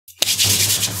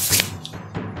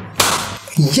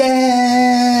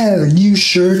Yeah! New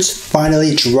shirts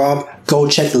finally dropped. Go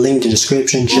check the link in the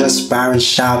description.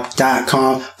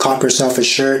 JustByronShop.com. Cop yourself a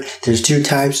shirt. There's two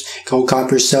types. Go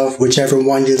cop yourself whichever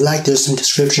one you like. There's some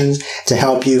descriptions to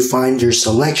help you find your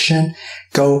selection.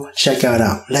 Go check it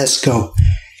out. Let's go.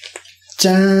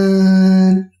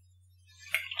 Done.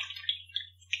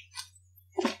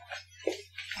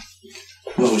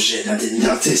 Oh shit, that did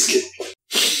not taste good.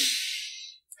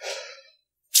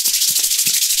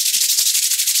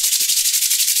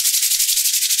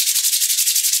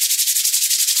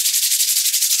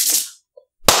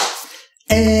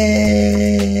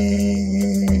 Hey,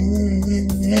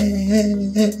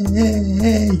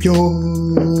 yo.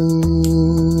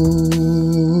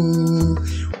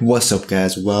 What's up,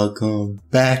 guys? Welcome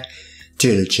back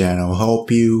to the channel. Hope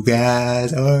you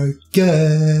guys are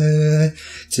good.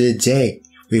 Today,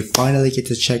 we finally get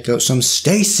to check out some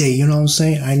STAYC, you know what I'm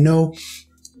saying? I know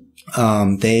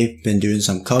they've been doing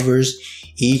some covers.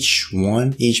 Each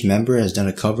member has done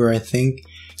a cover, I think,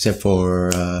 except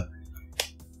for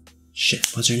shit,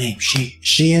 what's her name?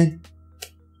 Shein?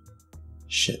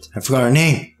 Shit, I forgot her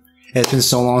name. It's been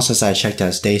so long since I checked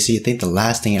out STAYC. I think the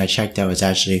last thing I checked out is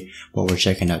actually what we're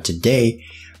checking out today.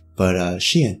 But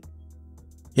Shein.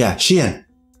 Yeah, Shein.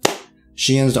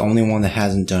 Shein's the only one that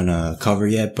hasn't done a cover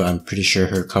yet, but I'm pretty sure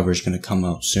her cover is going to come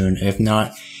out soon. If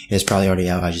not, it's probably already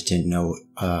out. I just didn't know.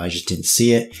 I just didn't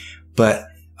see it. But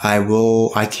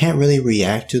I can't really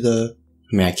react to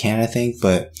I can, I think,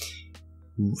 but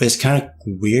it's kind of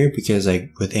weird because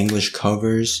like with English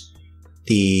covers,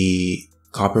 the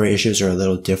copyright issues are a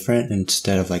little different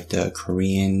instead of like the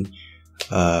Korean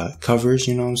covers,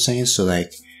 you know what I'm saying? So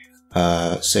like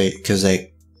cause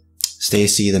like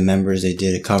STAYC, the members, they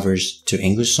did covers to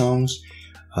English songs.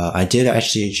 I did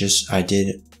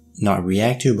not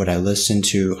react to, but I listened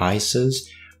to Isa's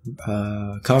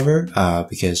cover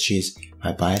because she's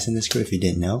my bias in this group, if you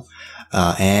didn't know.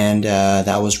 And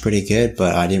that was pretty good,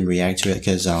 but I didn't react to it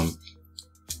because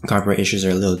copyright issues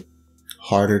are a little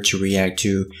harder to react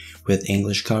to with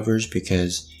English covers,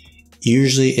 because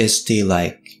usually it's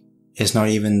it's not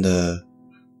even the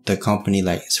company,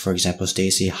 like for example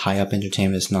STAYC, High Up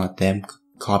Entertainment, it's not them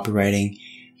copywriting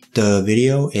the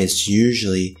video. It's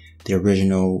usually the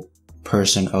original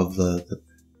person of the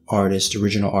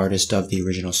original artist of the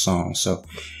original song. So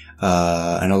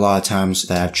and a lot of times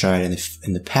that I've tried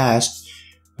in the past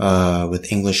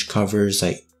with English covers,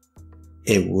 like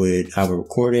I would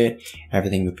record it,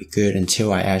 everything would be good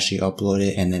until I actually upload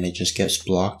it, and then it just gets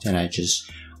blocked and I just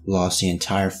lost the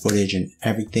entire footage and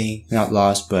everything. Not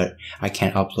lost, but I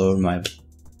can't upload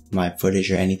my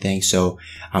footage or anything. So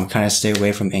I'm kind of stay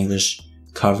away from English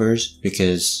covers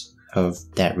because of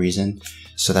that reason.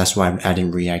 So that's why I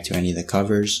didn't react to any of the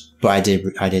covers. But I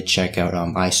did check out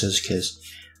Isa's, because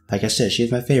like I said,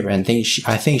 she's my favorite, and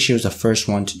I think she was the first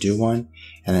one to do one,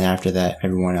 and then after that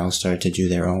everyone else started to do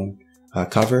their own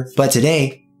cover. But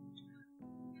today,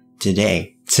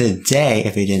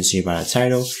 if you didn't see by the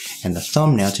title and the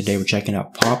thumbnail, today we're checking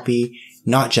out Poppy,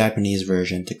 not Japanese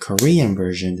version, the Korean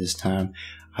version this time.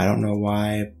 I don't know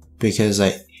why, because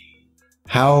like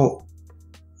how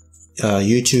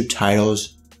YouTube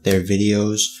titles their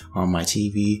videos on my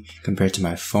TV compared to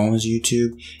my phone's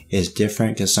YouTube is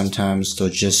different, because sometimes they'll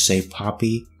just say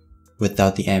Poppy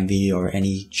without the MV or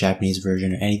any Japanese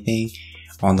version or anything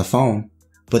on the phone,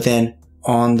 but then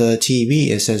on the TV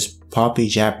it says Poppy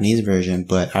Japanese version,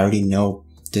 but I already know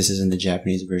this isn't the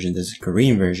Japanese version, this is the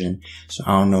Korean version. So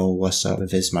I don't know what's up,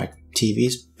 if it's my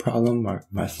TV's problem or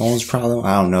my phone's problem,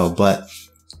 I don't know. But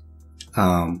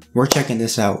we're checking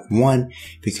this out, one,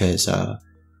 because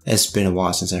it's been a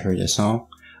while since I heard this song.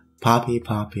 Poppy,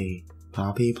 Poppy,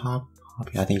 Poppy, Pop,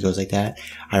 Poppy, I think it goes like that.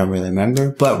 I don't really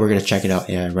remember, but we're gonna check it out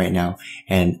right now.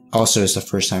 And also it's the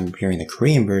first time hearing the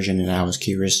Korean version, and I was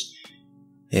curious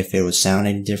if it would sound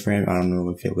any different. I don't know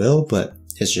if it will, but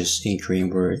it's just in Korean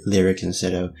lyrics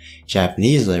instead of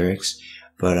Japanese lyrics.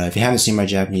 But if you haven't seen my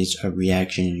Japanese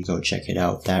reaction, you go check it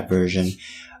out, that version.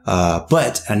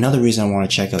 But another reason I want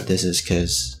to check out this is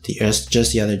because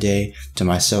just the other day to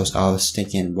myself, I was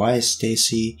thinking, why is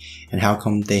STAYC, and how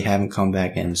come they haven't come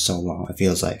back in so long, it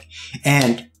feels like.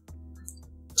 And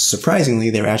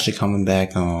surprisingly, they're actually coming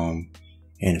back in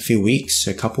a few weeks,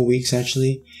 a couple weeks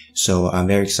actually. So I'm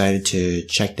very excited to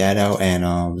check that out. And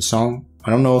the song, I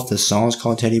don't know if the song is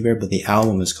called Teddy Bear, but the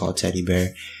album is called Teddy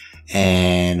Bear.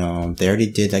 And they already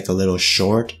did like a little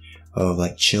short of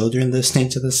like children listening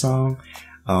to the song.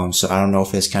 So I don't know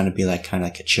if it's kind of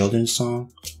like a children's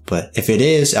song, but if it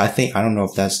is, I don't know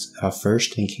if that's a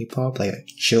first in K-pop, like a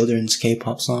children's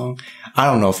K-pop song. I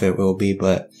don't know if it will be,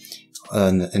 but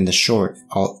in the short,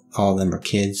 all of them are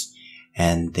kids.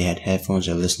 and they had headphones.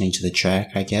 They're listening to the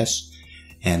track, I guess.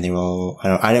 And they were all,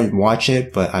 I didn't watch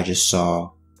it, but I just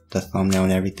saw the thumbnail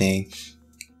and everything.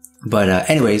 But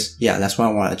anyways, yeah, that's why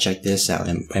I wanted to check this out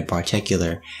in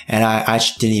particular. And I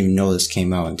actually didn't even know this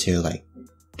came out until like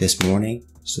this morning.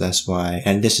 So that's why,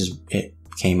 and it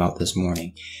came out this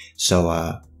morning. So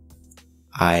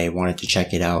I wanted to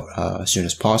check it out as soon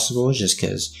as possible, just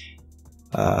because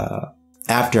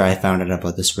after I found out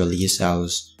about this release, I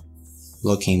was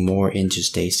looking more into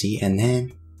STAYC, and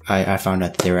then I found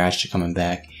out that they were actually coming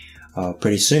back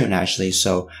pretty soon, actually.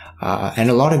 So and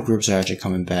a lot of groups are actually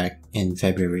coming back in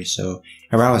February, so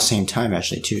around the same time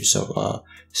actually too. So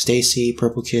STAYC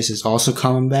Purple Kiss is also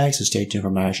coming back, so stay tuned for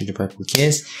my reaction to Purple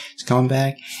Kiss. It's coming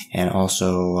back, and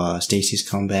also STAYC's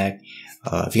coming back.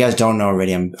 If you guys don't know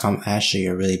already, I'm actually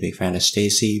a really big fan of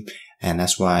STAYC, and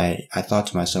that's why I thought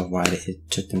to myself why it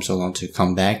took them so long to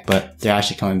come back, but they're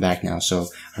actually coming back now, so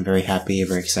I'm very happy,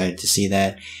 very excited to see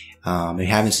that. If you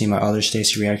haven't seen my other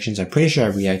STAYC reactions, I'm pretty sure I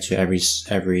react to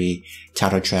every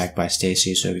title track by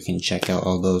STAYC, so you can check out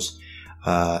all those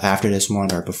after this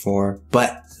one or before.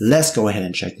 But let's go ahead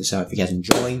and check this out. If you guys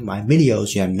enjoy my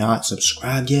videos, you have not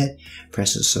subscribed yet,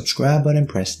 press the subscribe button,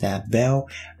 press that bell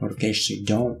notification so you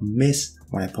don't miss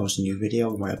when I post a new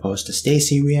video, when I post a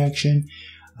STAYC reaction,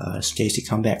 STAYC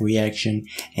comeback reaction.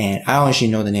 And I don't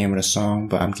actually know the name of the song,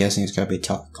 but I'm guessing it's gonna be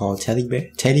called Teddy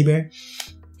Bear.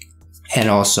 And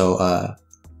also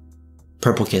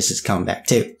Purple Kiss is coming back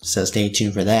too, so stay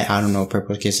tuned for that. I don't know if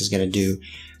Purple Kiss is gonna do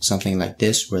something like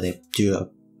this where they do a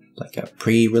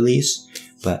pre-release,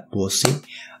 but we'll see.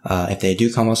 If they do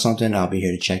come with something, I'll be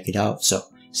here to check it out, so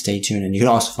stay tuned. And you can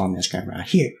also follow me on Instagram right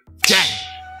here.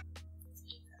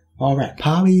 Alright,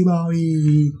 Poppy, fun.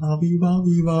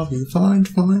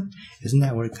 Isn't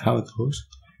that how it goes?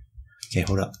 Okay,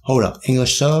 hold up.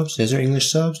 English subs? Is there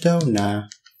English subs though? Nah.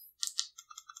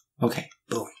 Okay,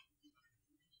 boom.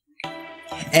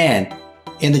 And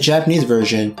in the Japanese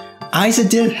version, Isa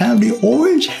didn't have the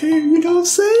orange hair, you know what I'm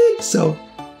saying? So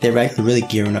they're really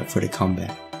gearing up for the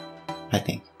comeback, I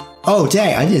think. Oh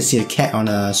dang, I didn't see the cat on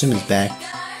Sumin's back.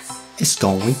 It's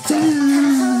going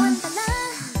down.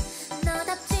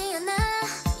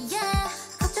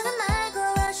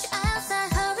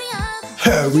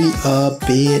 Hurry up,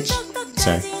 bitch.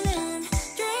 Sorry.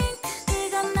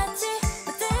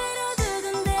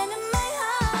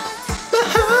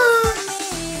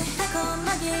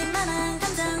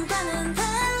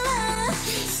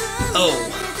 Oh.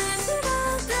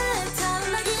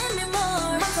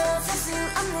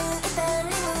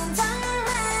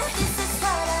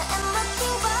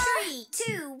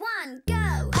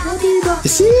 You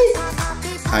see?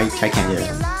 I can't hear it.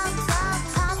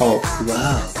 Oh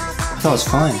wow. I thought it was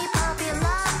fun.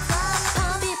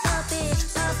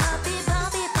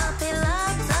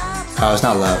 Oh, it's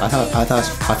not love. I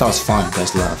thought it was fun, but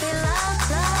it's love.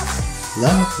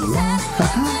 Love,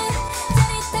 haha.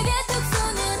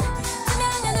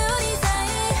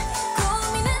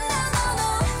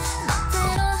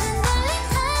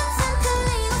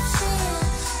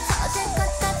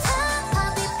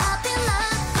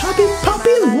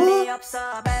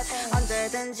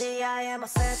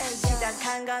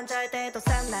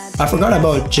 I forgot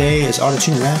about Jay's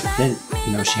auto-tune rap. Didn't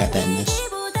know she had that in this.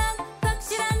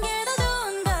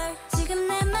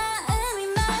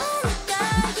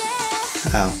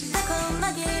 Ow.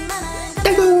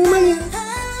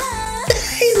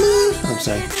 I'm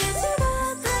sorry.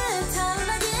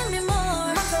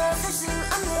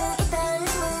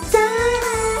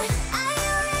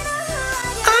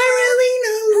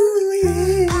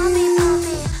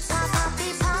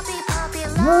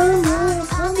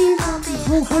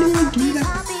 Oh, how do you do that?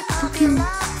 Fucking...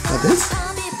 What, this?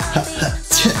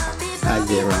 I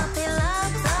did it wrong.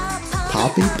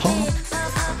 Poppy pop?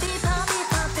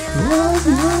 Love,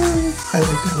 love. I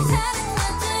like that one.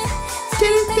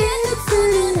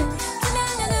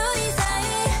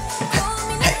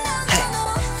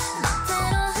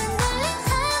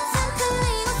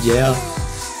 Yeah.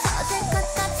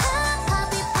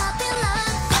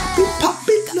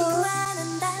 Poppy love.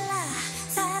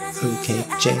 Okay,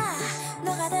 Jay.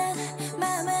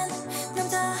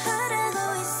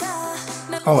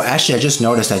 Oh, actually, I just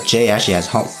noticed that Jay actually has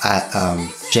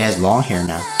Jay has long hair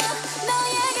now.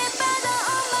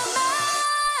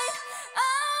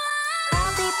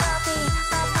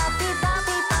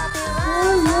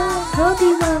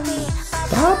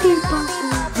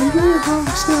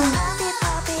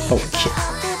 Oh shit!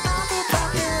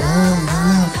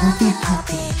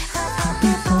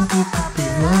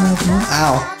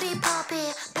 Ow!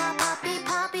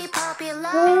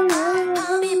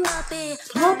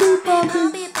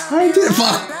 I did it.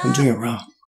 Fuck! I'm doing it wrong.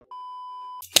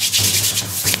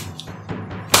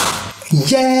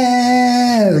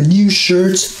 Yeah! New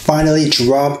shirts finally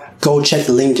dropped. Go check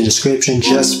the link in the description.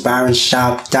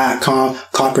 JustByronShop.com.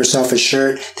 Cop yourself a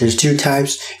shirt. There's 2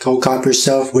 types. Go cop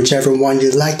yourself whichever one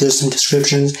you like. There's some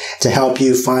descriptions to help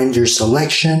you find your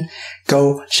selection.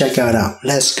 Go check it out.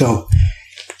 Let's go.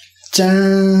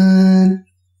 Done.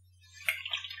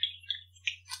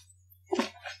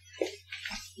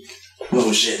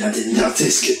 Oh shit, that did not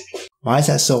taste good. Why is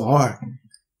that so hard?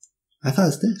 I thought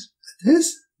it's this.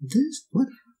 This? What?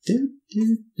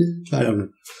 I don't know.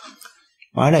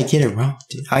 Why did I get it wrong,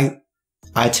 dude?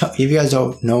 If you guys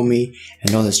don't know me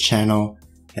and know this channel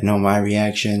and know my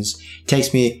reactions, it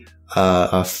takes me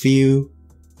a few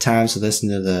times to listen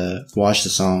to watch the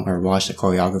song or watch the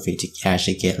choreography to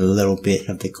actually get a little bit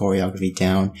of the choreography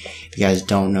down. If you guys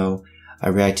don't know, I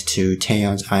reacted to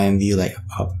Taeyeon's IMV like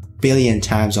a billion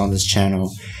times on this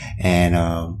channel, and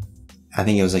I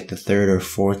think it was like the 3rd or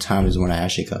 4th time is when I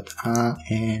actually got the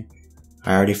and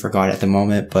I already forgot at the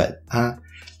moment, but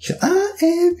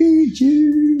envy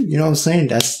you. You know what I'm saying?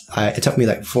 It took me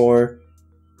like 4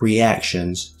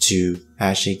 reactions to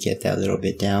actually get that little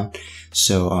bit down.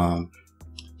 So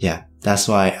yeah, that's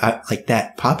why I like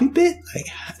that poppy bit. Like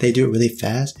they do it really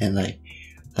fast and like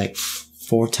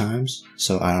 4 times.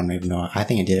 So I don't even know. I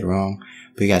think I did it wrong,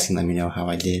 but you guys can let me know how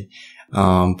I did.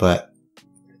 But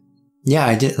yeah,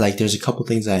 I did, like, there's a couple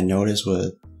things that I noticed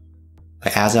with,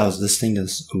 like, as I was listening to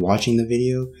watching the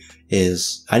video,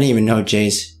 is, I didn't even know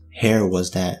Jay's hair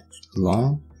was that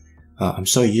long. I'm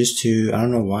so used to, I don't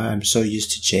know why, I'm so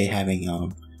used to Jay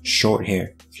having, short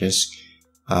hair, just,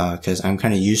 cause I'm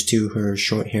kind of used to her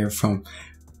short hair from,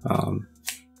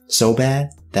 So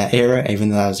Bad, that era, even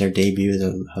though that was their debut,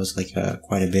 that was like,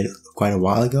 quite a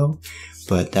while ago,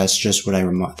 but that's just what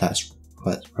that's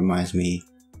what reminds me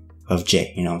of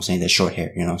Jay, you know what I'm saying? The short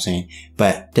hair, you know what I'm saying?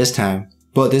 But this time,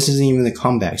 but this isn't even the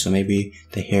comeback, so maybe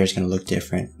the hair is gonna look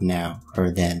different now, or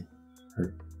then.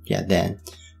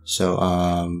 So,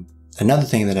 another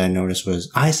thing that I noticed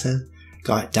was Isa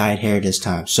got dyed hair this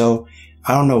time. So,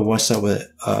 I don't know what's up with,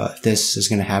 this is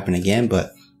gonna happen again,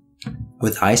 but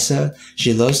with Isa,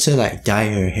 she loves to like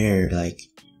dye her hair like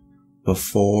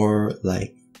before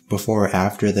or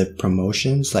after the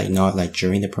promotions, like not like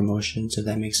during the promotions, if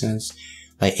that makes sense.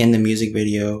 Like in the music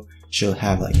video, she'll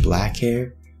have like black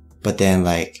hair, but then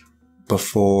like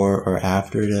before or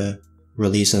after the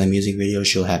release of the music video,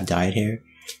 she'll have dyed hair,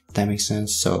 if that makes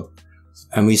sense. So,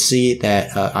 and we see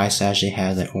that Isa actually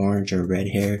has like orange or red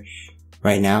hair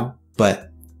right now,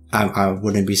 but I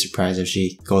wouldn't be surprised if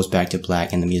she goes back to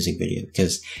black in the music video,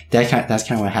 because that's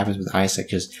kind of what happens with Isa,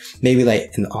 because maybe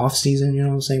like in the off season, you know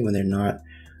what I'm saying, when they're not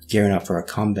gearing up for a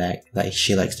comeback, like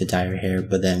she likes to dye her hair,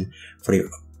 but then for the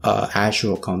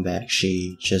actual comeback,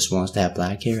 she just wants to have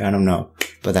black hair. I don't know,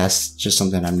 but that's just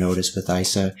something I've noticed with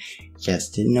Isa. Yes,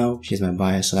 didn't know, she's my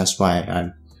bias, so that's why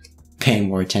I'm paying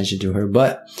more attention to her.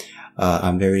 But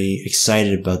I'm very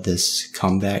excited about this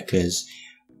comeback, because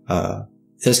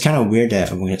it's kind of weird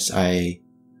that when I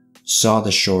saw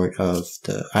the short of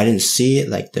I didn't see it,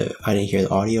 like I didn't hear the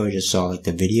audio, I just saw like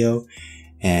the video,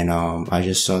 and I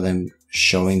just saw them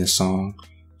showing the song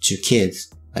to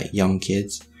kids, like young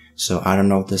kids. So I don't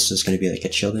know if this is going to be like a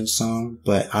children's song,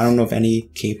 but I don't know if any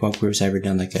K-pop groups ever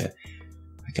done like a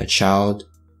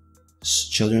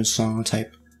children's song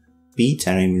type beat.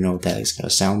 I don't even know what that is going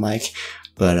to sound like,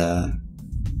 but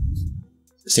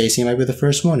STAYC might be the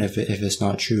first one if it's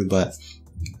not true, but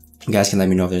you guys can let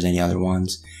me know if there's any other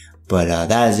ones. But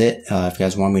that is it. If you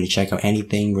guys want me to check out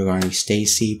anything regarding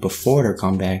STAYC before their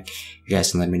comeback, you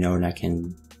guys can let me know and I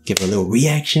can give a little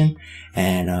reaction.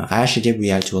 And I actually did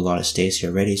react to a lot of STAYC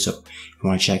already, so if you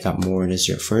want to check out more and this is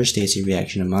your first STAYC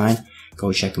reaction of mine,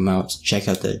 go check them out. Check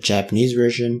out the Japanese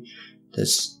version.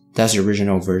 That's the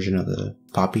original version of the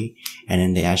Poppy, and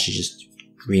then they actually just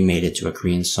remade it to a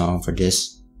Korean song for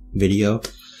this video.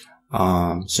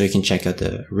 So you can check out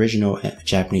the original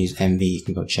Japanese MV. You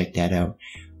can go check that out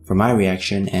for my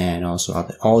reaction, and also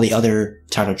all the other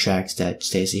title tracks that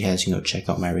STAYC has. You can go check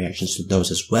out my reactions to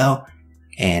those as well.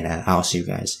 And I'll see you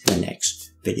guys in the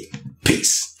next video.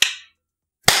 Peace.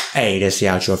 Hey, that's the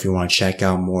outro. If you want to check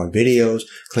out more videos,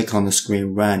 click on the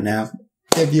screen right now.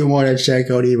 If you want to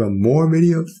check out even more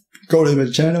videos, go to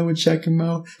the channel and check them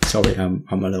out. Sorry, I'm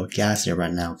a little gassed here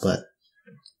right now, but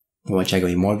if you want to check out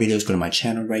any more videos, go to my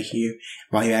channel right here.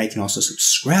 While you're at it, you can also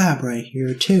subscribe right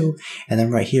here too. And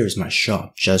then right here is my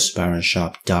shop,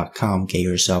 JustByronShop.com. Get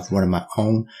yourself one of my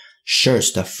own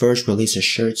shirts. The first release of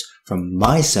shirts from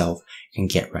myself you can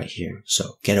get right here.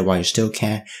 So get it while you still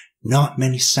can. not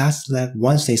many stocks left.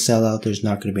 Once they sell out, there's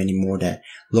not going to be any more that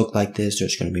look like this.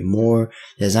 There's going to be more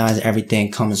designs,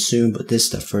 everything coming soon, but this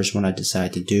is the first one I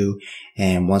decided to do.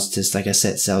 And once this, like I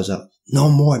said, sells out, no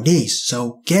more of these.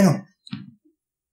 So get them.